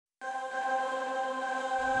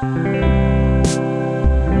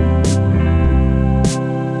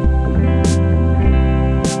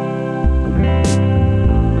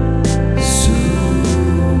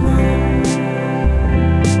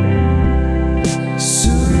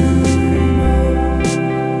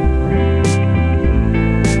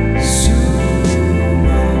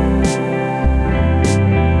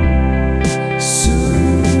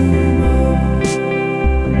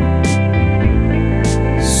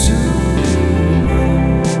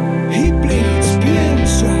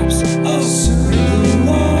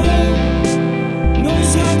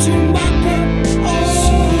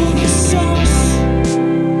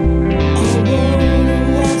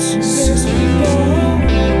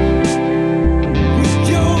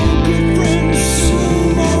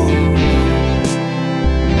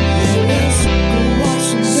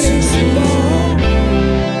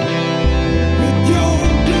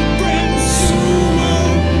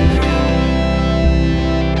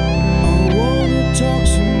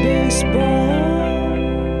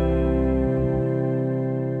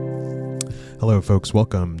Hello, folks.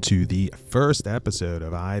 Welcome to the first episode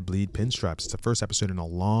of I Bleed Pinstripes. It's the first episode in a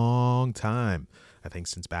long time, I think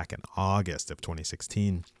since back in August of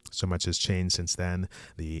 2016. So much has changed since then.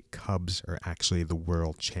 The Cubs are actually the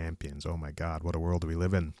world champions. Oh my God, what a world do we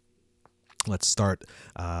live in. Let's start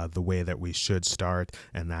the way that we should start,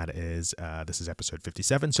 and that is, this is episode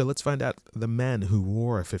 57. So let's find out the men who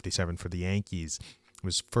wore a 57 for the Yankees.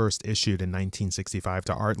 Was first issued in 1965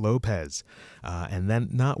 to Art Lopez, and then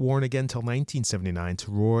not worn again until 1979 to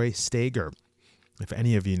Roy Stager. If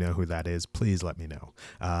any of you know who that is, please let me know.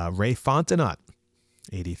 Ray Fontenot,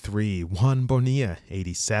 83, Juan Bonilla,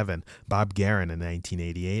 87, Bob Guerin in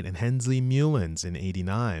 1988, and Hensley Mullins in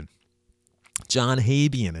 89. John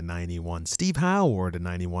Habian in 91, Steve Howard in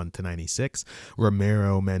 91 to 96,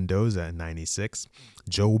 Ramiro Mendoza in 96,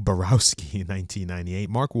 Joe Borowski in 1998,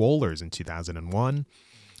 Mark Wohlers in 2001,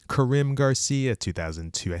 Karim Garcia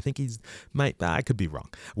 2002, I could be wrong,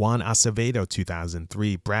 Juan Acevedo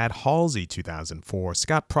 2003, Brad Halsey 2004,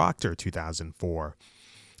 Scott Proctor 2004,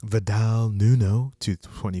 Vidal Nuno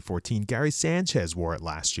 2014, Gary Sanchez wore it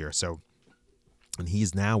last year, and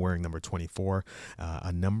he's now wearing number 24,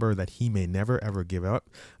 a number that he may never, ever give up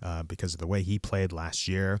because of the way he played last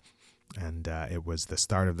year. And it was the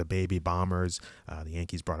start of the baby boomers. The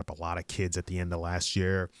Yankees brought up a lot of kids at the end of last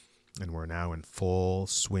year, and we're now in full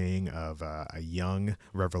swing of a young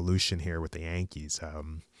revolution here with the Yankees. A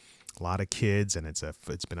lot of kids, and it's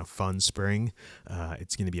been a fun spring.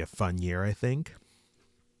 It's going to be a fun year, I think.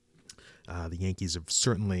 The Yankees have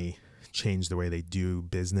certainly changed the way they do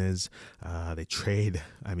business. They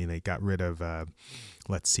got rid of,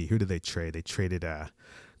 who did they trade? They traded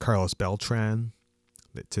Carlos Beltran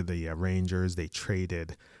to the Rangers. They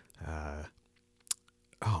traded,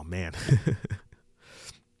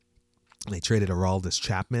 they traded Aroldis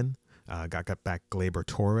Chapman, got back Gleyber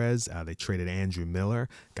Torres. They traded Andrew Miller,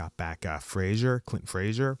 got back Clint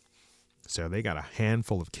Frazier. So they got a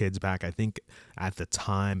handful of kids back. I think at the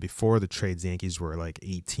time, before the trades, the Yankees were like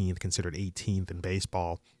 18th, considered 18th in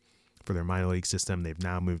baseball for their minor league system. They've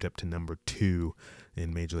now moved up to number 2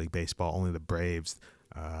 in Major League Baseball. Only the Braves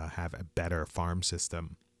have a better farm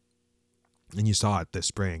system. And you saw it this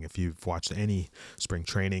spring. If you've watched any spring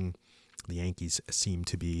training, the Yankees seem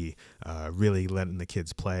to be really letting the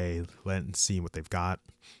kids play, letting see what they've got.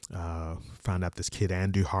 Found out this kid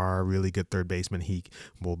Andujar, really good third baseman. He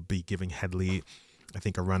will be giving Headley, I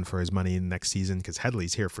think, a run for his money next season because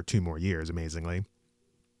Headley's here for 2 more years, amazingly.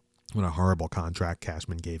 What a horrible contract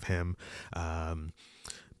Cashman gave him.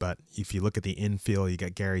 But if you look at the infield, you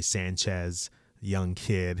got Gary Sanchez, young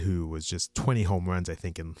kid who was just 20 home runs, I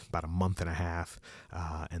think, in about a month and a half,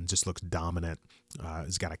 and just looks dominant.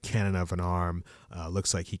 He's got a cannon of an arm.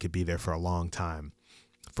 Looks like he could be there for a long time.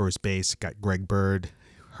 First base, got Greg Bird,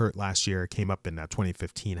 hurt last year, came up in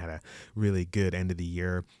 2015, had a really good end of the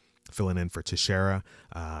year, filling in for Teixeira.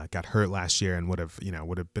 Got hurt last year and would have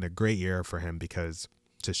been a great year for him because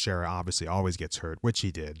Teixeira obviously always gets hurt, which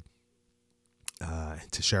he did.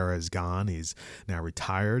 Teixeira is gone. He's now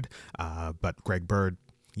retired. But Greg Bird,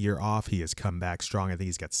 year off, he has come back strong. I think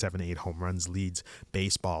he's got 7-8 home runs, leads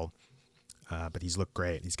baseball. But he's looked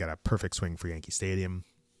great. He's got a perfect swing for Yankee Stadium.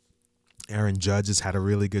 Aaron Judge has had a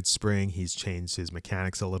really good spring. He's changed his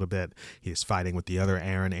mechanics a little bit. He's fighting with the other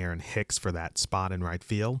Aaron Hicks, for that spot in right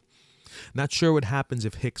field. Not sure what happens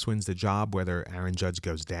if Hicks wins the job, whether Aaron Judge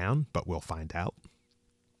goes down, but we'll find out.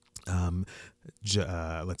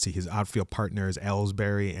 Let's see, his outfield partners,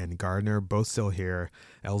 Ellsbury and Gardner, both still here.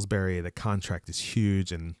 Ellsbury, the contract is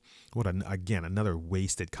huge, and another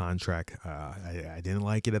wasted contract. I didn't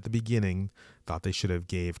like it at the beginning. Thought they should have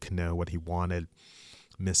gave Cano what he wanted.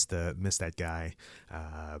 miss that guy.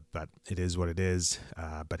 But it is what it is.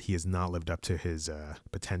 But he has not lived up to his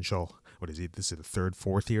potential. What is he? This is the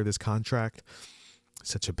fourth year of this contract.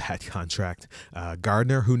 Such a bad contract.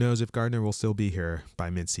 Gardner, who knows if Gardner will still be here by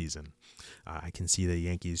midseason. I can see the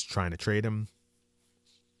Yankees trying to trade him.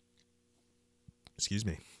 Excuse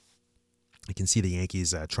me. I can see the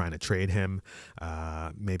Yankees trying to trade him,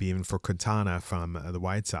 maybe even for Quintana from the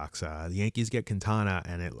White Sox. The Yankees get Quintana,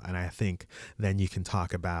 and I think then you can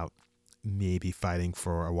talk about maybe fighting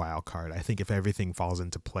for a wild card. I think if everything falls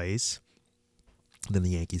into place, then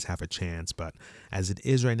the Yankees have a chance. But as it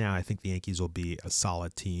is right now, I think the Yankees will be a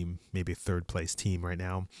solid team, maybe a third-place team right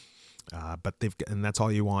now. But and that's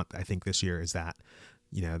all you want, I think, this year is that.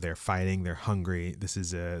 They're fighting, they're hungry. This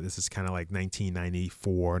is kind of like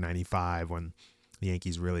 1994, 95 when the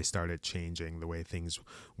Yankees really started changing the way things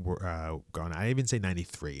were going. I even say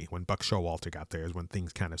 93 when Buck Showalter got there is when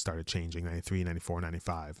things kind of started changing. 93, 94,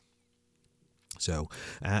 95. So,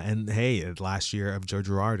 and hey, last year of Joe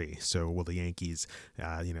Girardi. So will the Yankees,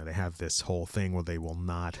 they have this whole thing where they will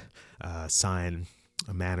not sign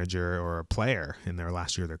a manager or a player in their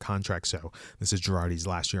last year of their contract. So this is Girardi's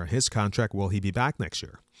last year on his contract. Will he be back next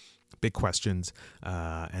year? Big questions.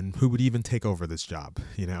 And who would even take over this job?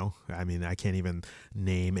 I mean, I can't even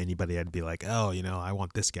name anybody. I'd be like, oh, I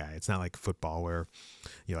want this guy. It's not like football where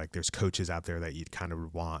there's coaches out there that you'd kind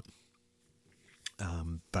of want.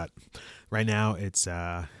 But right now it's,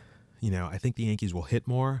 I think the Yankees will hit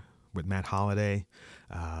more with Matt Holliday,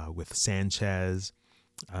 with Sanchez.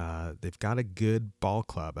 They've got a good ball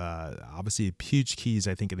club. Obviously, huge keys,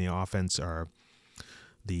 I think, in the offense are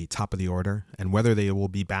the top of the order. And whether they will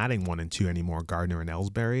be batting 1 and 2 anymore, Gardner and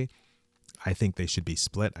Ellsbury, I think they should be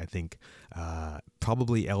split. I think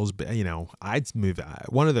probably Ellsbury, I'd move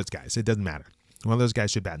one of those guys. It doesn't matter. One of those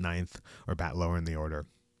guys should bat 9th or bat lower in the order.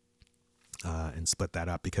 And split that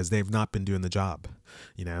up because they've not been doing the job.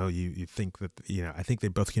 You think that, I think they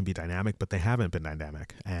both can be dynamic, but they haven't been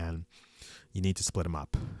dynamic. And you need to split them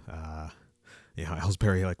up.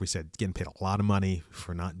 Ellsbury, like we said, getting paid a lot of money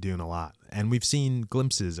for not doing a lot. And we've seen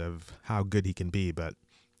glimpses of how good he can be, but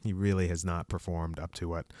he really has not performed up to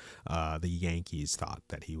what the Yankees thought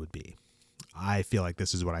that he would be. I feel like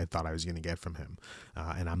this is what I thought I was going to get from him,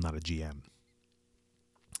 and I'm not a GM.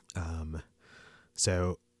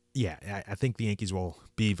 So, yeah, I think the Yankees will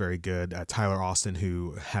be very good. Tyler Austin,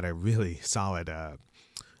 who had a really solid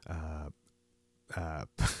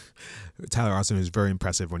Tyler Austin was very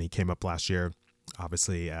impressive when he came up last year.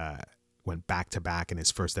 Obviously, went back-to-back in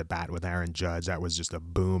his first at-bat with Aaron Judge. That was just a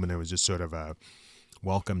boom, and it was just sort of a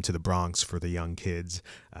welcome to the Bronx for the young kids.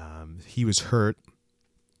 He was hurt,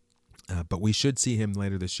 but we should see him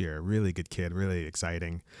later this year. Really good kid, really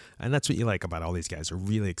exciting. And that's what you like about all these guys. They're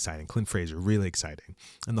really exciting. Clint Frazier, really exciting.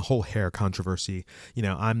 And the whole hair controversy,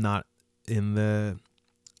 I'm not in the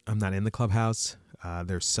clubhouse.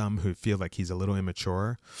 There's some who feel like he's a little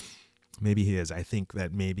immature. Maybe he is. I think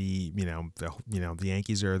that maybe, the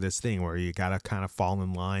Yankees are this thing where you got to kind of fall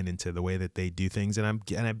in line into the way that they do things. And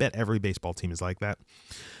I bet every baseball team is like that.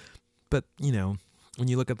 But, when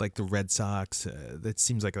you look at like the Red Sox, it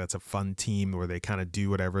seems like that's a fun team where they kind of do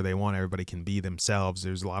whatever they want. Everybody can be themselves.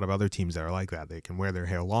 There's a lot of other teams that are like that. They can wear their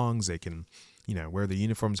hair longs. They can, wear the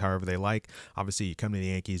uniforms however they like. Obviously, you come to the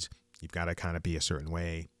Yankees, you've got to kind of be a certain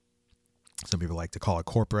way. Some people like to call it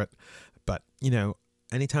corporate. But,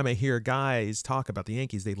 anytime I hear guys talk about the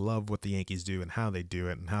Yankees, they love what the Yankees do and how they do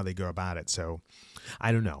it and how they go about it. So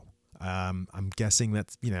I don't know. I'm guessing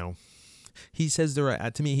that's, he says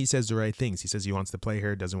he says the right things. He says he wants to play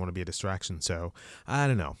here, doesn't want to be a distraction. So I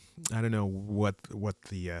don't know. I don't know what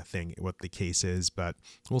the case is, but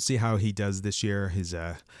we'll see how he does this year.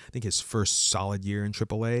 I think his first solid year in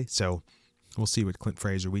AAA. So we'll see with Clint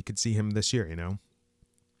Frazier. We could see him this year,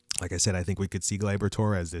 Like I said, I think we could see Gleyber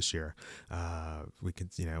Torres this year. We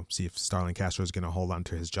could, see if Starlin Castro is going to hold on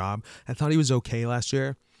to his job. I thought he was okay last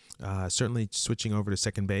year. Certainly switching over to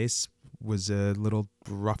second base was a little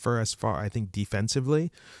rougher as far, I think,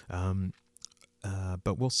 defensively.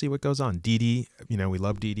 But we'll see what goes on. Didi, we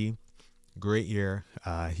love Didi. Great year.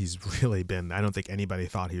 He's really been, I don't think anybody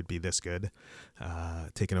thought he would be this good,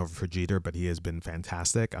 taking over for Jeter, but he has been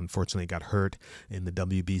fantastic. Unfortunately, got hurt in the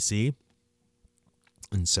WBC.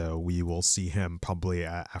 And so we will see him probably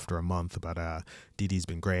after a month. But Didi's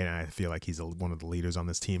been great, and I feel like he's one of the leaders on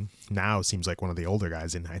this team. Now seems like one of the older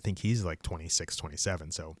guys, and I think he's like 26,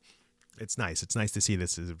 27. So it's nice. It's nice to see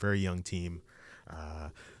this is a very young team.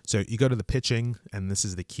 So you go to the pitching, and this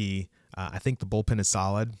is the key. I think the bullpen is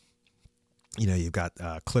solid. You've got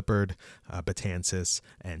Clippard, Betances,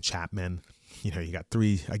 and Chapman. You got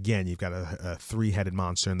three. Again, you've got a three-headed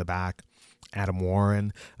monster in the back. Adam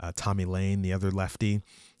Warren, Tommy Lane, the other lefty,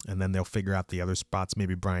 and then they'll figure out the other spots,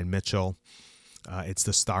 maybe Brian Mitchell. It's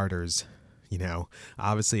the starters.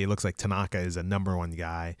 Obviously it looks like Tanaka is a number one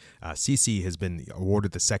guy. CC has been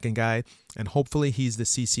awarded the second guy, and hopefully he's the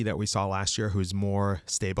CC that we saw last year, who's more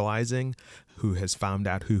stabilizing, who has found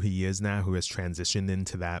out who he is now, who has transitioned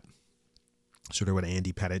into that sort of what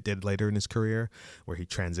Andy Pettitte did later in his career, where he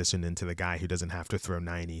transitioned into the guy who doesn't have to throw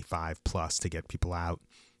 95 plus to get people out.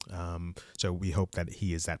 So we hope that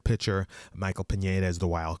he is that pitcher. Michael Pineda is the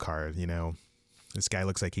wild card. This guy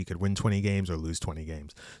looks like he could win 20 games or lose 20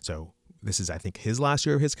 games. So this is, I think, his last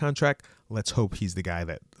year of his contract. Let's hope he's the guy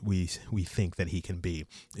that we think that he can be.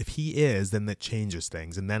 If he is, then that changes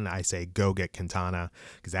things. And then I say go get Quintana,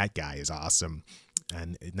 because that guy is awesome.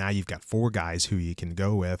 And now you've got 4 guys who you can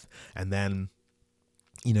go with. And then,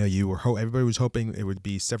 everybody was hoping it would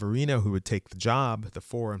be Severino who would take the job, the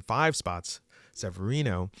 4 and 5 spots.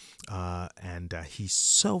 Severino, and I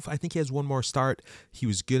think he has one more start. He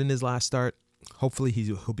was good in his last start. Hopefully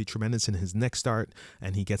he'll be tremendous in his next start,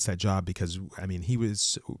 and he gets that job because, he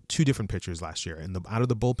was 2 different pitchers last year. And out of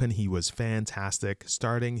the bullpen, he was fantastic.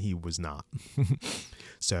 Starting, he was not.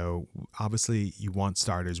 So obviously you want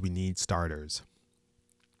starters. We need starters.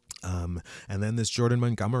 And then this Jordan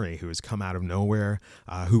Montgomery, who has come out of nowhere,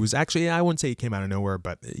 who was actually, I wouldn't say he came out of nowhere,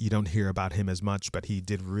 but you don't hear about him as much, but he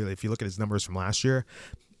did really, if you look at his numbers from last year,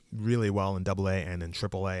 really well in AA and in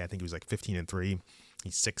AAA. I think he was like 15-3.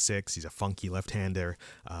 He's 6'6". He's a funky left-hander.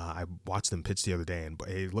 I watched him pitch the other day, and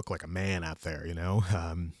he looked like a man out there,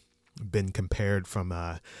 been compared from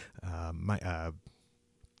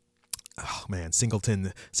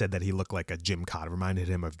Singleton said that he looked like a Jim Cott. It reminded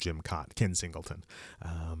him of Jim Cott, Ken Singleton.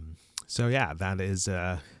 So yeah, that is,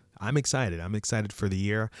 I'm excited. I'm excited for the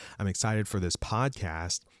year. I'm excited for this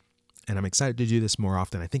podcast, and I'm excited to do this more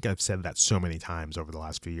often. I think I've said that so many times over the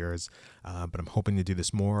last few years, but I'm hoping to do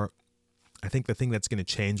this more. I think the thing that's going to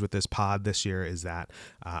change with this pod this year is that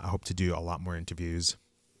I hope to do a lot more interviews.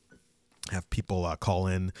 Have people call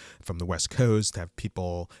in from the West Coast, have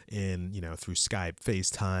people in, through Skype,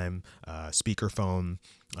 FaceTime, speakerphone,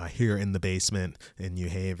 here in the basement in New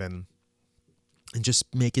Haven, and just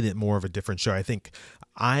making it more of a different show. I think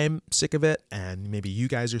I'm sick of it, and maybe you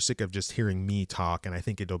guys are sick of just hearing me talk, and I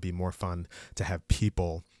think it'll be more fun to have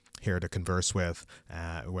people here to converse with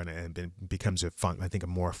when it becomes a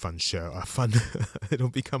more fun show. It'll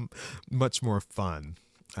become much more fun.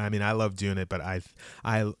 I love doing it, but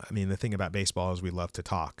the thing about baseball is we love to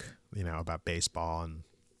talk, about baseball and,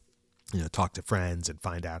 talk to friends and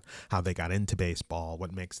find out how they got into baseball,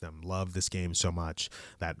 what makes them love this game so much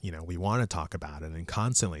that, we want to talk about it and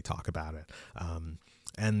constantly talk about it.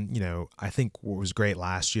 And, I think what was great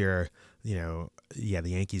last year, the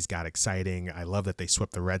Yankees got exciting. I love that they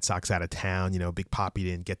swept the Red Sox out of town. Big Papi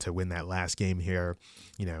didn't get to win that last game here,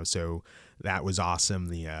 so that was awesome.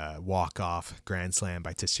 The walk-off grand slam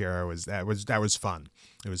by Teixeira was fun.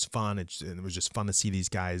 It was fun. It was just fun to see these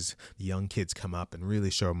guys, the young kids, come up and really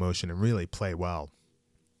show emotion and really play well.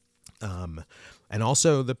 And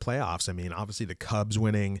also the playoffs. Obviously the Cubs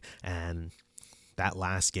winning and that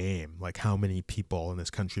last game, like how many people in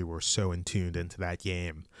this country were so tuned into that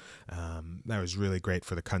game. That was really great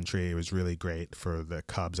for the country. It was really great for the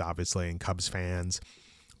Cubs, obviously, and Cubs fans.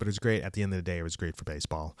 But it was great. At the end of the day, it was great for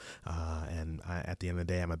baseball. At the end of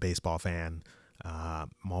the day, I'm a baseball fan. I'm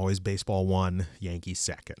always baseball 1, Yankees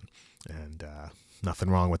 2nd. And nothing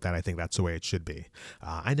wrong with that. I think that's the way it should be.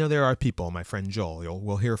 I know there are people, my friend Joel,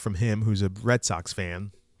 we'll hear from him, who's a Red Sox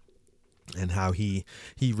fan, and how he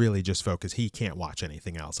really just focused. He can't watch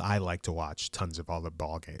anything else. I like to watch tons of all the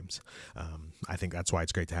ball games. I think that's why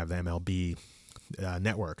it's great to have the MLB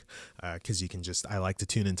network, because I like to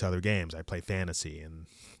tune into other games. I play fantasy, and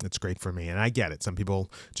it's great for me. And I get it. Some people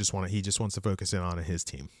he just wants to focus in on his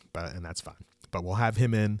team, and that's fine. But we'll have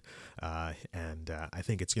him in, and I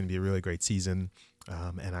think it's going to be a really great season.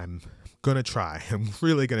 And I'm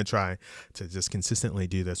really going to try to just consistently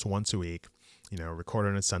do this once a week. Record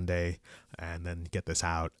on a Sunday and then get this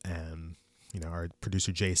out. And, our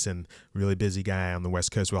producer, Jason, really busy guy on the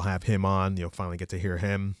West Coast. We'll have him on. You'll finally get to hear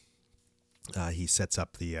him. He sets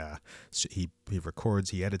up he records,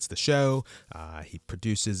 he edits the show, he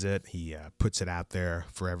produces it, he puts it out there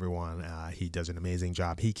for everyone. He does an amazing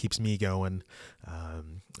job. He keeps me going.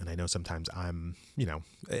 And I know sometimes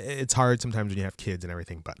it's hard sometimes when you have kids and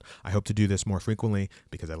everything, but I hope to do this more frequently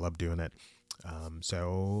because I love doing it.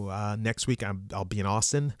 So next week I'll be in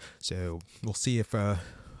Austin. So we'll see if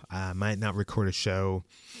I might not record a show.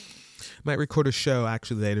 Might record a show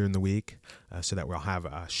actually later in the week, so that we'll have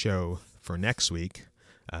a show for next week.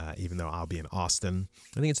 even though I'll be in Austin.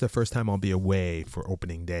 I think it's the first time I'll be away for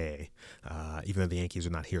opening day, even though the Yankees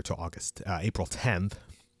are not here till April 10th.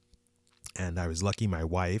 And I was lucky my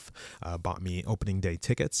wife bought me opening day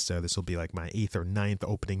tickets, so this will be like my 8th or 9th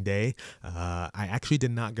opening day. I actually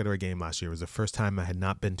did not go to a game last year. It was the first time I had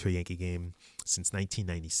not been to a Yankee game since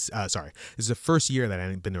 1990. This is the first year that I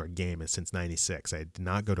hadn't been to a game since 96. I did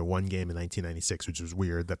not go to one game in 1996, which was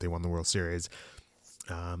weird that they won the World Series.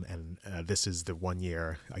 And this is the one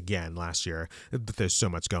year, again, last year, but there's so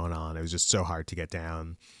much going on. It was just so hard to get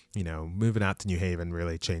down. Moving out to New Haven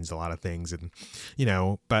really changed a lot of things. And,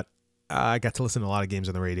 but I got to listen to a lot of games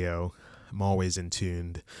on the radio. I'm always in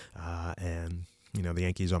tuned. And, the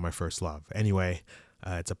Yankees are my first love. Anyway,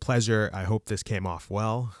 it's a pleasure. I hope this came off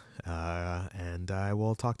well. And I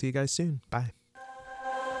will talk to you guys soon. Bye.